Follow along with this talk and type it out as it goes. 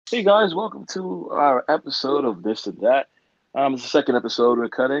Hey guys, welcome to our episode of This and That. It's the second episode we're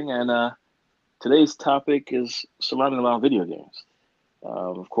cutting, and today's topic is surrounding around video games.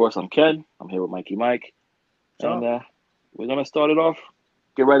 Of course, I'm Ken. I'm here with Mikey Mike, and So, we're gonna start it off.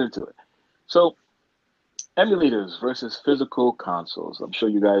 Get right into it. So, emulators versus physical consoles. I'm sure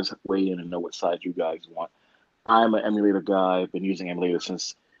you guys weigh in and know what side you guys want. I'm an emulator guy. I've been using emulators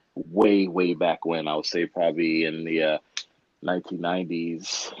since way back when. I would say probably in the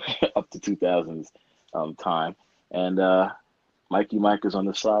 1990s up to 2000s time. And Mikey Mike is on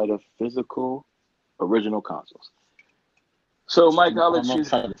the side of physical original consoles. So, Mike, I'll I'm let on you the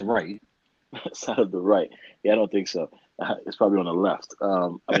side of the right. side of the right. Yeah, I don't think so. It's probably on the left.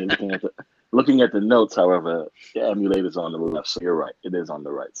 I mean, looking at the notes, however, the emulator's on the left. So you're right. It is on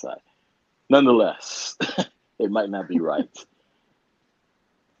the right side. Nonetheless, it might not be right.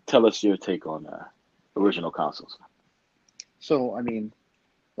 Tell us your take on original consoles. So,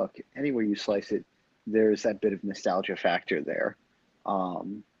 look, any way you slice it, there's that bit of nostalgia factor there.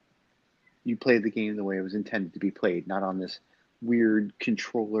 Um, you play the game the way it was intended to be played, not on this weird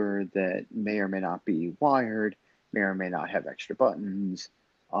controller that may or may not be wired, may or may not have extra buttons.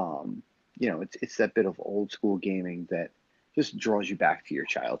 Um, it's that bit of old school gaming that just draws you back to your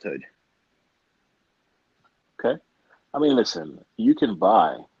childhood. Okay. I mean, listen, you can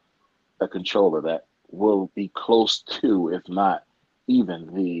buy a controller that will be close to, if not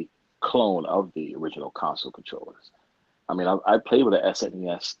even, the clone of the original console controllers. I mean, I played with an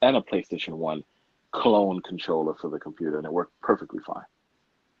SNES and a PlayStation 1 clone controller for the computer, and it worked perfectly fine.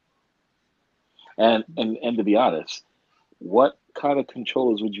 And to be honest, what kind of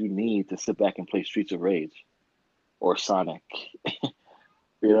controllers would you need to sit back and play Streets of Rage or Sonic?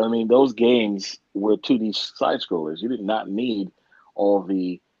 You know what I mean? Those games were 2D side scrollers. You did not need all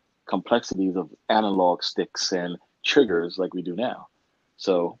the complexities of analog sticks and triggers like we do now.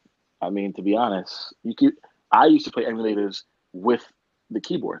 So, I mean, to be honest, you could. I used to play emulators with the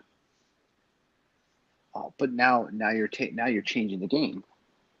keyboard. But now you're changing the game.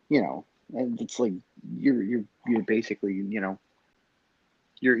 And it's like you're basically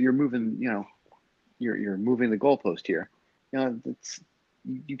you're moving you're moving the goalpost here. That's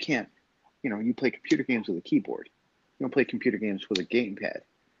you can't you play computer games with a keyboard. You don't play computer games with a gamepad.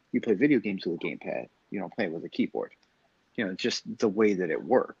 You play video games with a gamepad. You don't play it with a keyboard. It's just the way that it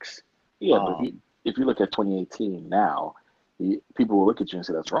works. Yeah, but Um, if you look at 2018 now, people will look at you and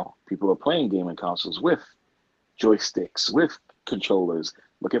say that's wrong. People are playing gaming consoles with joysticks, with controllers.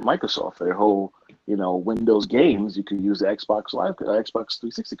 Look at Microsoft, their whole, Windows games. You can use the Xbox Live, Xbox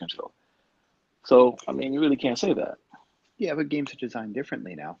 360 controller. So, I mean, you really can't say that. yeah, but games are designed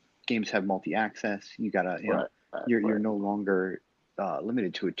differently now. Games have multi-access. You gotta Right, right, you're right. no longer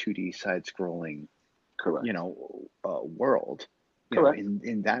limited to a 2D side-scrolling Correct. world. Correct.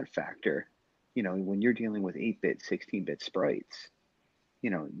 In that factor, when you're dealing with 8-bit, 16-bit sprites,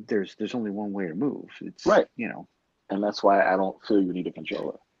 there's only one way to move. It's Right. And that's why I don't feel you need a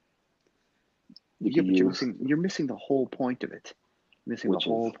controller. You Yeah, can but use, you're missing the whole point of it. Missing the which is,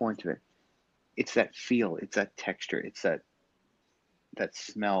 whole point of it. It's that feel, it's that texture, it's that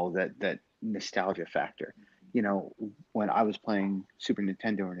smell, that nostalgia factor. You know, when I was playing Super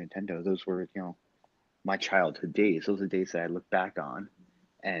Nintendo or Nintendo, those were, my childhood days. Those are days that I look back on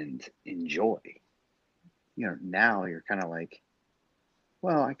and enjoy. Now you're kind of like,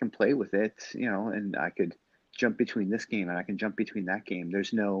 well, I can play with it, and I could jump between this game and I can jump between that game.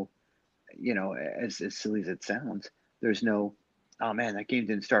 There's no, as silly as it sounds, there's no, oh man, that game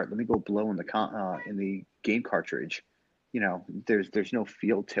didn't start. Let me go blow in the game cartridge. There's no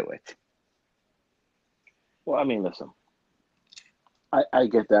feel to it. well, I mean, listen, I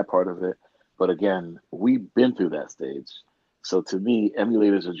get that part of it. But again, we've been through that stage. So to me,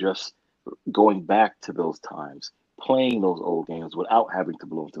 emulators are just going back to those times, playing those old games without having to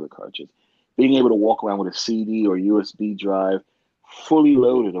blow into the cartridge, being able to walk around with a CD or USB drive fully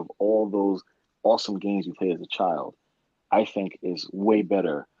loaded of all those awesome games you played as a child, I think is way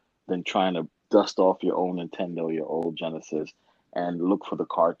better than trying to dust off your own Nintendo, your old Genesis, and look for the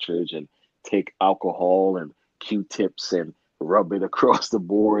cartridge and take alcohol and Q-tips and rub it across the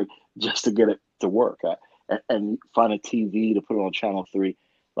board just to get it to work. And find a TV to put it on channel 3.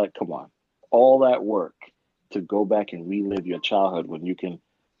 Like, come on. All that work to go back and relive your childhood when you can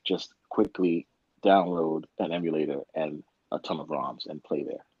just quickly download an emulator and a ton of ROMs and play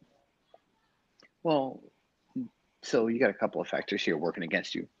there. Well, so you got a couple of factors here working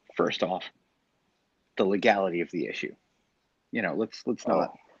against you. First off, the legality of the issue. Let's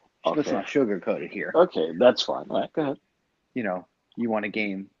not Oh, let's okay. not sugarcoat it here. Okay, that's fine. All right, go ahead. You want a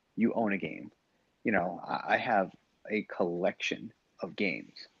game, you own a game. I have a collection of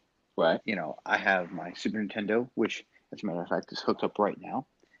games. Right. I have my Super Nintendo, which, as a matter of fact, is hooked up right now,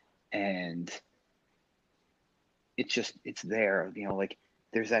 and it's there. Like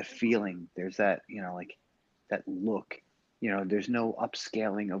there's that feeling, there's that like that look. There's no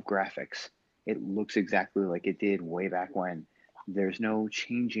upscaling of graphics. It looks exactly like it did way back when. There's no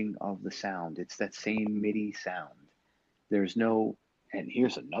changing of the sound. It's that same MIDI sound. There's no, and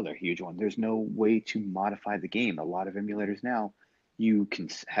here's another huge one. There's no way to modify the game. A lot of emulators now, you can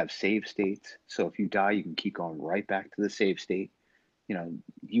have save states. So if you die, you can keep going right back to the save state. You know,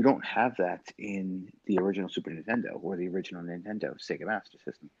 you don't have that in the original Super Nintendo or the original Nintendo Sega Master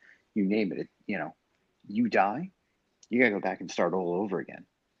System. You name it, you die, you gotta go back and start all over again.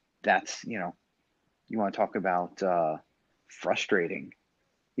 That's, you want to talk about frustrating.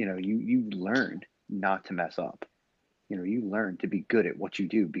 You learn not to mess up. You learn to be good at what you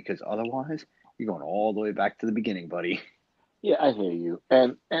do, because otherwise you're going all the way back to the beginning, buddy. Yeah, I hear you.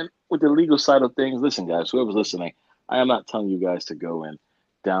 And with the legal side of things, listen, guys, whoever's listening, I am not telling you guys to go and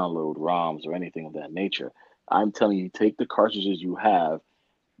download ROMs or anything of that nature. I'm telling you, take the cartridges you have,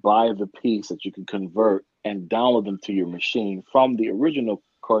 buy the piece that you can convert, and download them to your machine from the original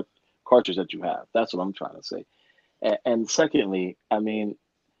cartridge that you have. That's what I'm trying to say. And secondly, I mean,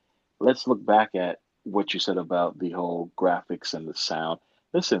 let's look back at what you said about the whole graphics and the sound.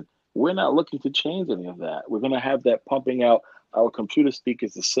 Listen, we're not looking to change any of that. We're going to have that pumping out our computer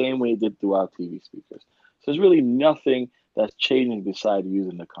speakers the same way it did through our TV speakers. So there's really nothing that's changing beside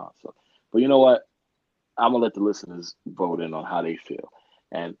using the console. But you know what? I'm gonna let the listeners vote in on how they feel.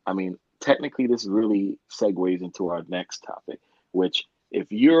 And I mean, technically, this really segues into our next topic, which if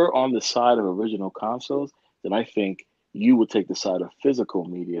you're on the side of original consoles, then I think you would take the side of physical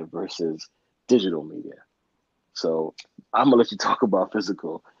media versus digital media. So I'm gonna let you talk about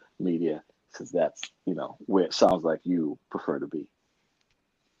physical media since that's, where it sounds like you prefer to be.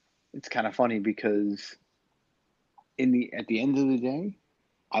 It's kind of funny because at the end of the day,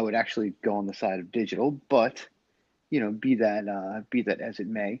 I would actually go on the side of digital, but be that as it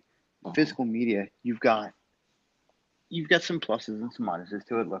may, Mhm. physical media, you've got some pluses and some minuses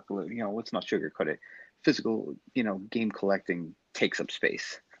to it. Look, let's not sugarcoat it. Physical, game collecting takes up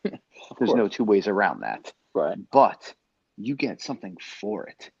space. Of There's no course. two ways around that. Right. But you get something for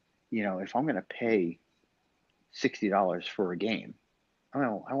it. If I'm going to pay $60 for a game, I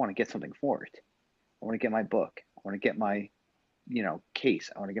want to get something for it. I want to get my book. I want to get my, case.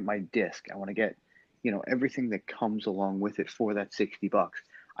 I want to get my disc. I want to get, everything that comes along with it for that $60.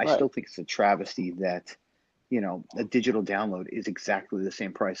 I Right. still think it's a travesty that, a digital download is exactly the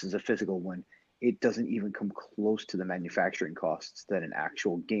same price as a physical one. It doesn't even come close to the manufacturing costs that an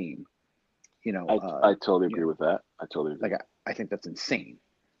actual game, you know, uh, I totally you agree know, with that. I totally agree. like I think that's insane.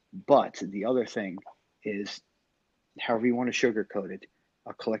 But the other thing is, however you want to sugarcoat it,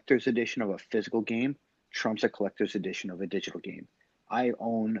 a collector's edition of a physical game trumps a collector's edition of a digital game. I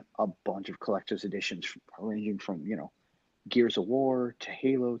own a bunch of collector's editions ranging from, Gears of War to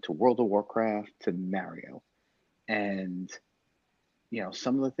Halo to World of Warcraft to Mario. And,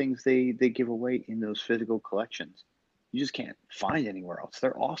 some of the things they give away in those physical collections, you just can't find anywhere else.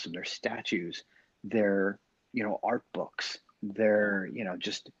 They're awesome. They're statues, they're, art books, they're,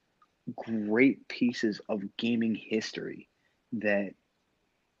 just great pieces of gaming history that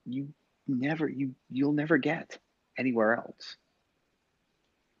you you'll never get anywhere else.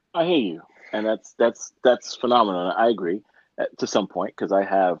 I hear you, and that's phenomenal. I agree to some point because I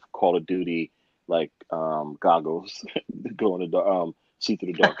have Call of Duty like goggles, go in the see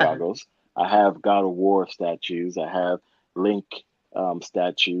through the dark goggles. I have God of War statues. I have Link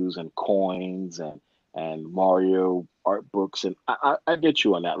statues and coins and Mario art books, and I get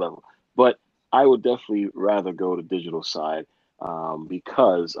you on that level. But I would definitely rather go the digital side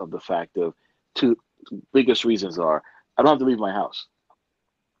because of the fact of two biggest reasons are I don't have to leave my house.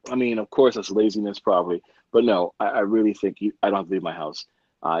 I mean, of course, that's laziness probably, but no, I really think I don't have to leave my house.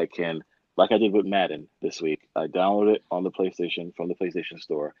 I can, like I did with Madden this week. I downloaded it on the PlayStation from the PlayStation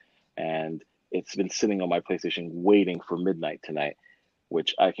Store, and it's been sitting on my PlayStation waiting for midnight tonight,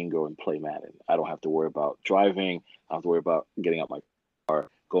 which I can go and play Madden. I don't have to worry about driving. I don't have to worry about getting out my car,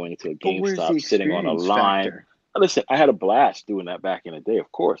 going into a But where's the GameStop, sitting on a experience line. factor? Listen, I had a blast doing that back in the day,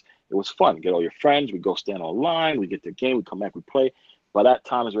 of course. It was fun. Get all your friends. We go stand online. We get the game. We come back. We play. By that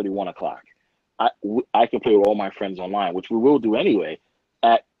time, it's already 1 o'clock. I can play with all my friends online, which we will do anyway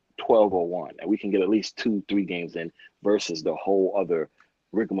at 12:01, and we can get at least 2, 3 games in versus the whole other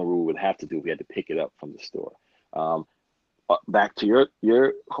rigmarole we would have to do if we had to pick it up from the store. Um, Back to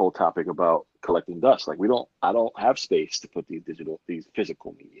your whole topic about collecting dust. Like I don't have space to put these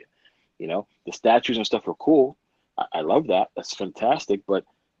physical media. The statues and stuff are cool. I love that. That's fantastic. But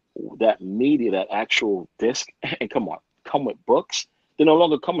that media, that actual disc, and come with books. They no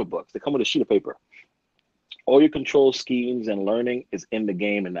longer come with books. They come with a sheet of paper. All your control schemes and learning is in the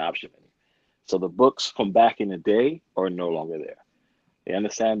game and the option menu. So the books from back in the day are no longer there. They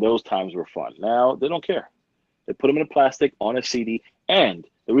understand those times were fun. Now they don't care. They put them in a plastic on a CD. And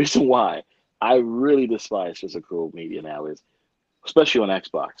the reason why I really despise physical media now is, especially on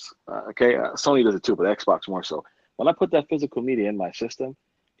Xbox. Okay, Sony does it too, but Xbox more so. When I put that physical media in my system,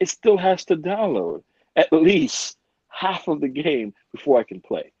 it still has to download at least half of the game before I can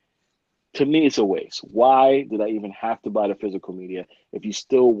play. To me, it's a waste. Why did I even have to buy the physical media if you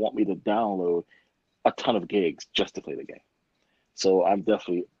still want me to download a ton of gigs just to play the game? So I'm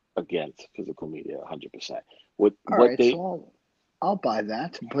definitely against physical media 100%. All What right, they so I'll buy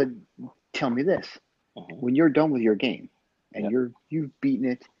that, but tell me this: Mhm. when you're done with your game and Yeah, you've beaten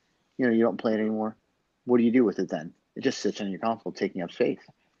it, you don't play it anymore. What do you do with it then? It just sits on your console, taking up space.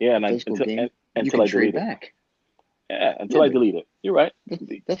 yeah, A physical game, you until can I trade delete it. back. Yeah, Yeah, until I but delete it. You're right.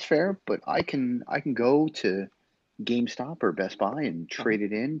 that's fair. But I can go to GameStop or Best Buy and Mhm. trade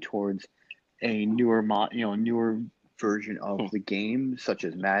it in towards a newer version of Hmm. the game, such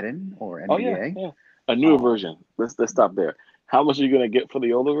as Madden or Oh yeah, NBA. yeah. A newer Um, version. Let's stop there. How much are you gonna get for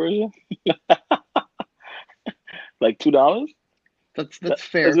the older version? Like $2? that's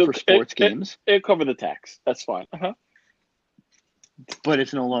fair for sports games, It cover the tax. That's fine. but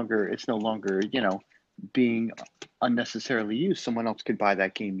it's no longer being unnecessarily used. Someone else could buy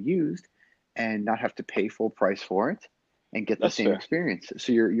that game used and not have to pay full price for it and get the That's same fair. experience.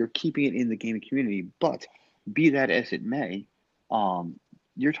 So you're keeping it in the gaming community. But be that as it may, um,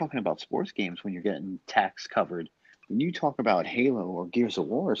 you're talking about sports games when you're getting tax covered. When you talk about Halo or Gears of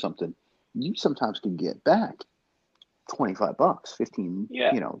War or something, you sometimes can get back $25, 15,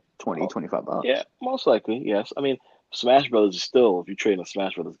 Yeah. 20, Oh, $25. yeah. Most likely, yes. I mean, Smash Brothers is still, if you trade in a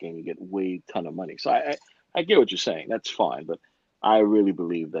Smash Brothers game, you get way ton of money. So I get what you're saying. That's fine, but I really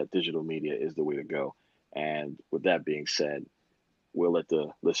believe that digital media is the way to go. And with that being said, we'll let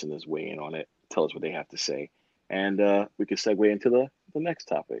the listeners weigh in on it, tell us what they have to say, and we can segue into the next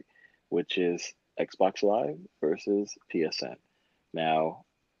topic, which is Xbox Live versus PSN. Now,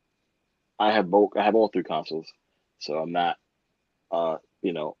 I have both. I have all three consoles, so I'm not, a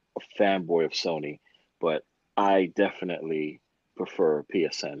fanboy of Sony, but I definitely prefer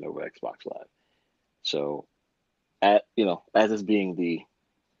PSN over Xbox Live. So, as this being the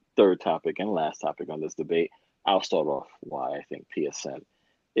third topic and last topic on this debate, I'll start off why I think PSN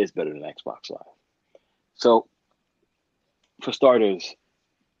is better than Xbox Live. So, for starters,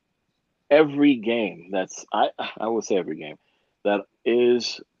 every game I would say every game that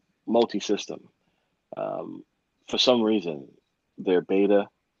is multi-system, um, for some reason, their beta,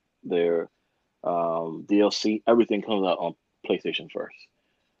 their DLC, everything comes out on PlayStation first.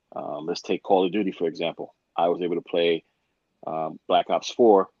 Let's take Call of Duty for example. I was able to play Black Ops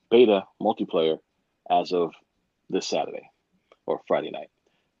 4 beta multiplayer as of this Saturday or Friday night,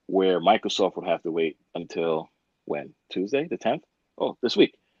 where Microsoft would have to wait until when? Tuesday, the 10th? Oh, this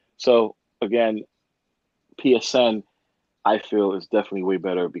week. So again, PSN I feel is definitely way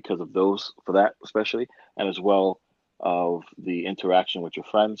better because of those for that especially, and as well of the interaction with your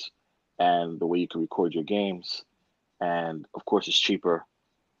friends and the way you can record your games. And of course, it's cheaper,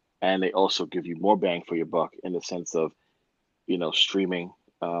 and they also give you more bang for your buck in the sense of streaming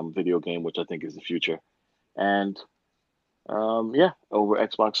video game, which I think is the future. And yeah, over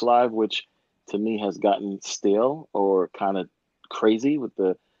Xbox Live, which to me has gotten stale or kind of crazy with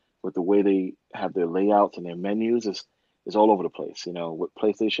the way they have their layouts and their menus is all over the place. With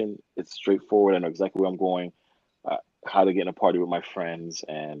PlayStation, it's straightforward. I know exactly where I'm going, uh, how to get in a party with my friends,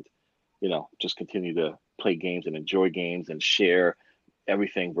 and just continue to play games and enjoy games and share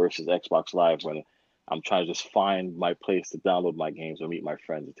everything versus Xbox Live when I'm trying to just find my place to download my games or meet my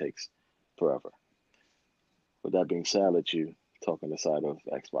friends. It takes forever. With that being said, I'll let you talk on the side of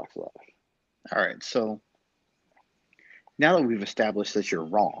Xbox Live. All right, so now that we've established that you're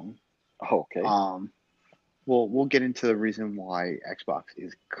wrong, Okay. um, we'll get into the reason why Xbox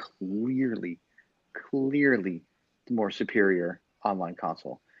is clearly the more superior online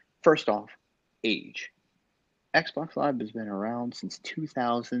console. First off, age. Xbox Live has been around since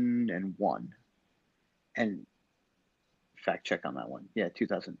 2001. And fact check on that one. Yeah,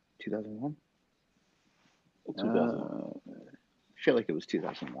 2001. Uh, 2001. I feel like it was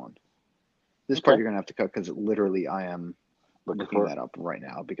 2001. This part Okay. you're going to have to cut because literally I am Looking looking for that up right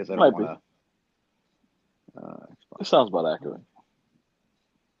now because I don't might want be. to. It Xbox sounds about accurate.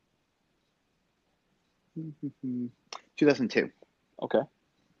 Live. 2002. Okay.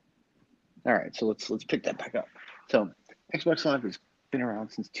 All right, so let's pick that back up. So Xbox Live is been around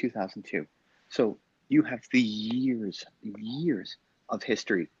since 2002. So you have the years of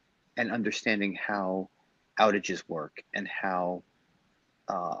history and understanding how outages work and how,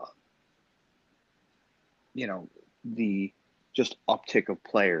 uh, you know, the just uptick of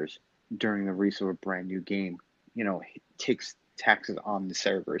players during the release of a brand new game, takes taxes on the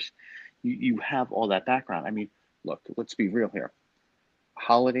servers. You have all that background. I mean, look, let's be real here.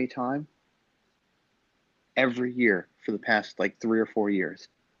 Holiday time, every year for the past like 3 or 4 years,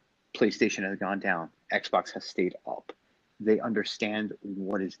 PlayStation has gone down, Xbox has stayed up. They understand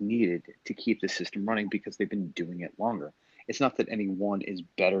what is needed to keep the system running because they've been doing it longer. It's not that any one is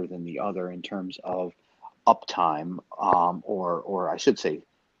better than the other in terms of uptime, or I should say,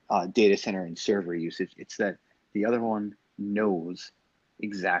 data center and server usage. It's that the other one knows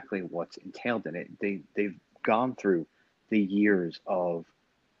exactly what's entailed in it. They've gone through the years of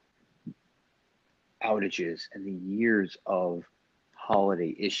outages and the years of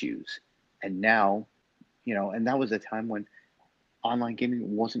holiday issues. And now, and that was a time when online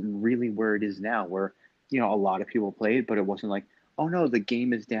gaming wasn't really where it is now, where, a lot of people played, but it wasn't like, oh no, the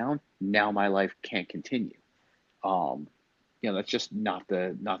game is down. Now my life can't continue. Um, that's just not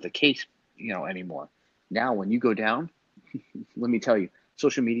the case, anymore. Now, when you go down, let me tell you,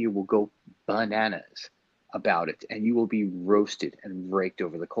 social media will go bananas about it, and you will be roasted and raked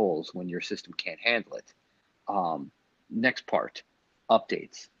over the coals when your system can't handle it. Next part,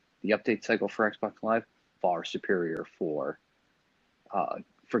 updates. The update cycle for Xbox Live far superior for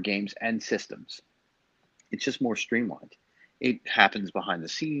games and systems. It's just more streamlined. It happens behind the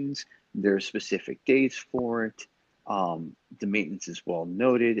scenes. There's specific days for it. The maintenance is well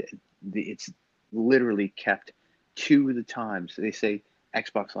noted. It's literally kept to the time. So they say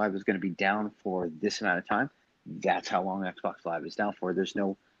Xbox Live is going to be down for this amount of time. That's how long Xbox Live is down for. There's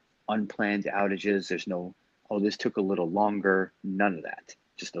no unplanned outages. There's no, oh, this took a little longer. None of that.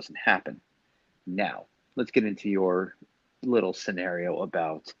 Just doesn't happen. Now, let's get into your little scenario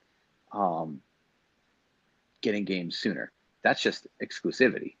about getting games sooner. That's just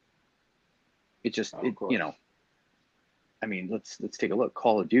exclusivity. It just, I mean, let's take a look.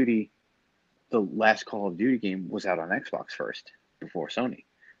 Call of Duty, the last Call of Duty game was out on Xbox first before Sony.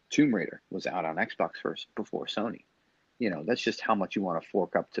 Tomb Raider was out on Xbox first before Sony. That's just how much you want to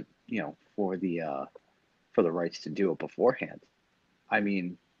fork up to, for the rights to do it beforehand. I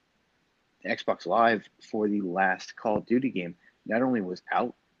mean, Xbox Live for the last Call of Duty game not only was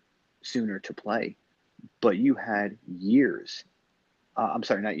out sooner to play, but you had years, I'm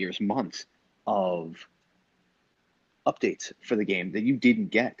sorry, not years, months of updates for the game that you didn't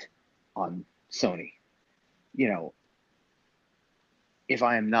get on Sony. If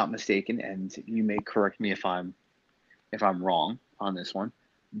I am not mistaken, and you may correct me if I'm wrong on this one,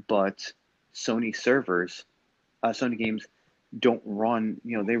 but Sony servers, Sony games don't run,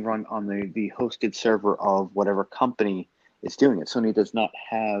 they run on the hosted server of whatever company is doing it. Sony does not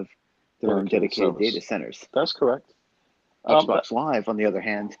have their own dedicated data centers. That's correct. Xbox Live, on the other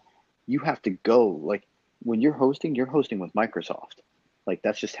hand, you have to go, like, when you're hosting with Microsoft. Like,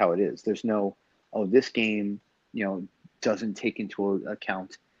 that's just how it is. There's no, oh, this game, doesn't take into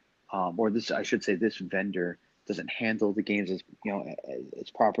account, or this, I should say, this vendor doesn't handle the games as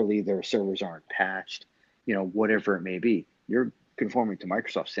properly. Their servers aren't patched, whatever it may be. You're conforming to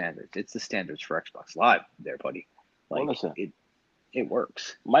Microsoft standards. It's the standards for Xbox Live there, buddy. Like, well, listen, it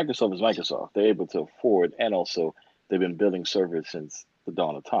works. Microsoft is Microsoft. They're able to afford, and also they've been building servers since the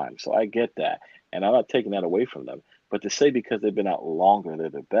dawn of time. So I get that, and I'm not taking that away from them. But to say because they've been out longer, they're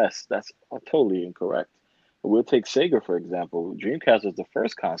the best, that's totally incorrect. We'll take Sega, for example. Dreamcast was the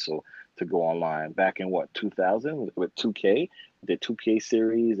first console to go online back in, 2000 with 2K, the 2K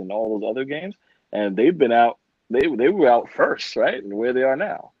series and all those other games. And they've been out, they were out first, right? And where they are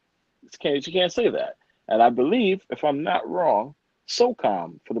now. You can't say that. And I believe, if I'm not wrong,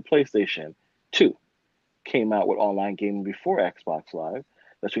 SOCOM for the PlayStation 2 came out with online gaming before Xbox Live.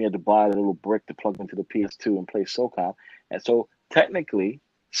 That's when you had to buy the little brick to plug into the PS2 and play SOCOM. And so technically,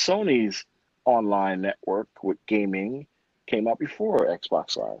 Sony's online network with gaming came out before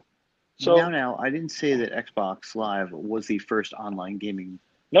Xbox Live. So now, I didn't say that Xbox Live was the first online gaming.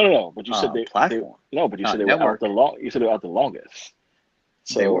 No. But you said platform. But you said they were out You said they were out the longest.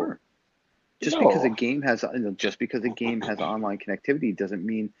 So, they were. Because a game has online connectivity doesn't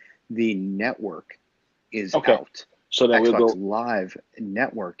mean the network is out. So then Xbox Live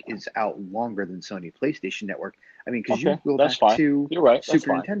network is out longer than Sony PlayStation network. I mean, because you go back to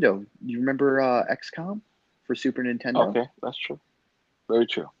Super Nintendo. You remember XCOM for Super Nintendo? Okay, that's true. Very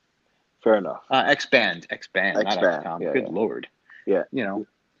true. Fair enough. X-Band, not XCOM. Good Lord. Yeah.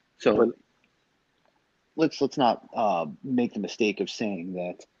 So let's not make the mistake of saying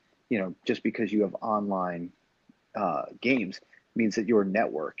that, just because you have online games means that your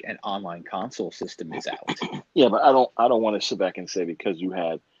network and online console system is out. Yeah, but I don't want to sit back and say because you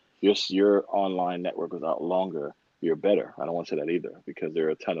had your online network was out longer, you're better. I don't want to say that either because there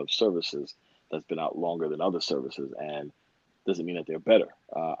are a ton of services that's been out longer than other services, and doesn't mean that they're better.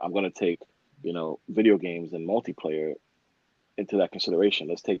 I'm going to take video games and multiplayer into that consideration.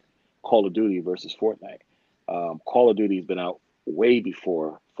 Let's take Call of Duty versus Fortnite. Call of Duty has been out way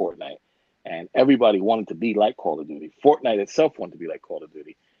before Fortnite, and everybody wanted to be like Call of Duty. Fortnite itself wanted to be like Call of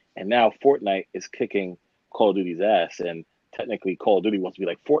Duty, and now Fortnite is kicking Call of Duty's ass, and technically Call of Duty wants to be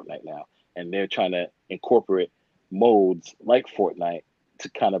like Fortnite now, and they're trying to incorporate modes like Fortnite to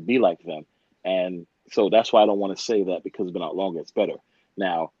kind of be like them, and so that's why I don't want to say that because it's been out longer, it's better.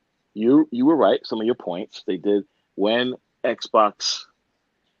 Now, you were right. Some of your points they did when Xbox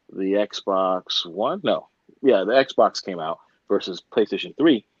the Xbox One, no, yeah, the Xbox came out versus PlayStation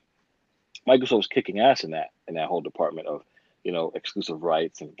 3. Microsoft was kicking ass in that whole department of exclusive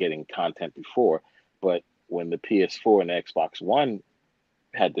rights and getting content before. But when the PS4 and the Xbox One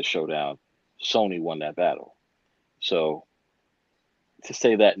had the showdown, Sony won that battle. So to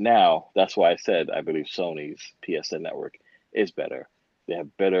say that now, that's why I said I believe Sony's PSN network is better. They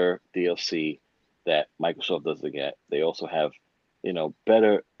have better DLC that Microsoft doesn't get. They also have,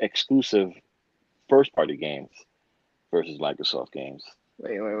 better exclusive first party games versus Microsoft games.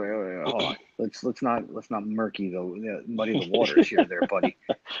 Wait. Hold on. Let's not muddy the waters here, there, buddy.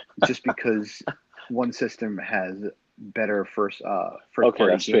 Just because one system has better first Okay, party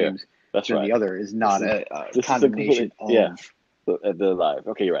that's fair. games That's than right. the other is This not is a this is a condemnation completely yeah. of. The live.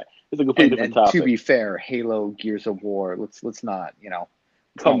 Okay, you're right. It's a completely And different to topic. be fair, Halo, Gears of War. Let's not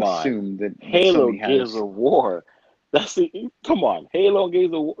Come on, assume that Halo, Sony Gears has. of War. Come on, Halo,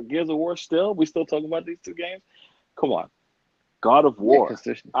 Gears of War. Still, we still talking about these two games. Come on, God of Yeah, because War,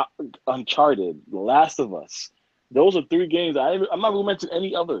 there's. uh, Uncharted, The Last of Us. Those are three games. I'm not going to mention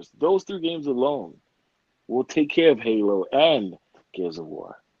any others. Those three games alone will take care of Halo and Gears of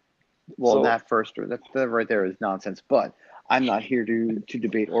War. Well, So that right there is nonsense. But I'm not here to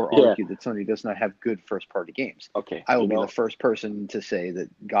debate or yeah, argue that Sony does not have good first party games. okay, I will be the first person to say that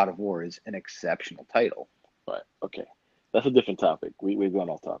God of War is an exceptional title. right, okay, that's a different topic. We're going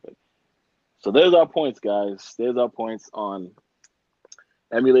off topic. So there's our points, guys. There's our points on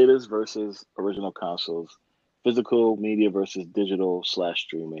emulators versus original consoles, physical media versus digital slash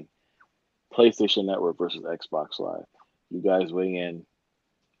streaming, PlayStation Network versus Xbox Live. You guys weigh in,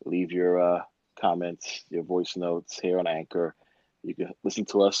 leave your comments, your voice notes here on Anchor. You can listen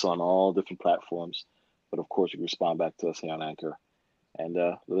to us on all different platforms, but of course, you can respond back to us here on Anchor and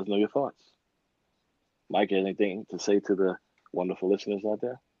let us know your thoughts. Mike, anything to say to the wonderful listeners out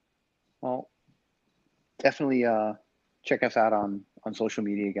there? Well, definitely check us out on social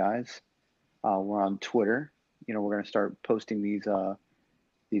media, guys. We're on Twitter. We're gonna start posting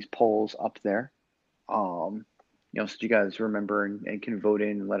these polls up there. So you guys remember and can vote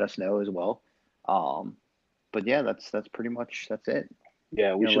in and let us know as well. Um, but yeah, that's pretty much that's it.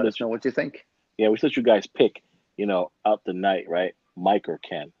 Yeah, we should Let let us know what you think. we should let you guys pick, out the night, right? Mike or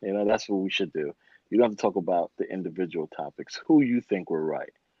Ken. That's what we should do. You don't have to talk about the individual topics. Who you think were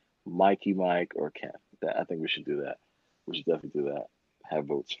right, Mikey, Mike, or Ken? I think we should do that. We should definitely do that. Have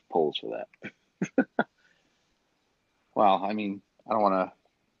votes, polls for that. Well, I mean, I don't want to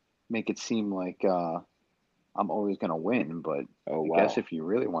make it seem like I'm always gonna win, but Oh I guess wow. if you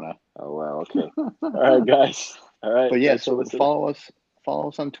really want Oh wow. Okay. All right, to. guys. All right. But yeah, Thanks for so listening. follow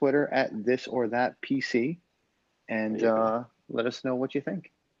us on Twitter at this or that PC, There and you go. let us know what you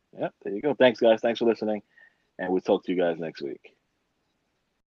think. Yeah. There you go. Thanks, guys. Thanks for listening, and we'll talk to you guys next week.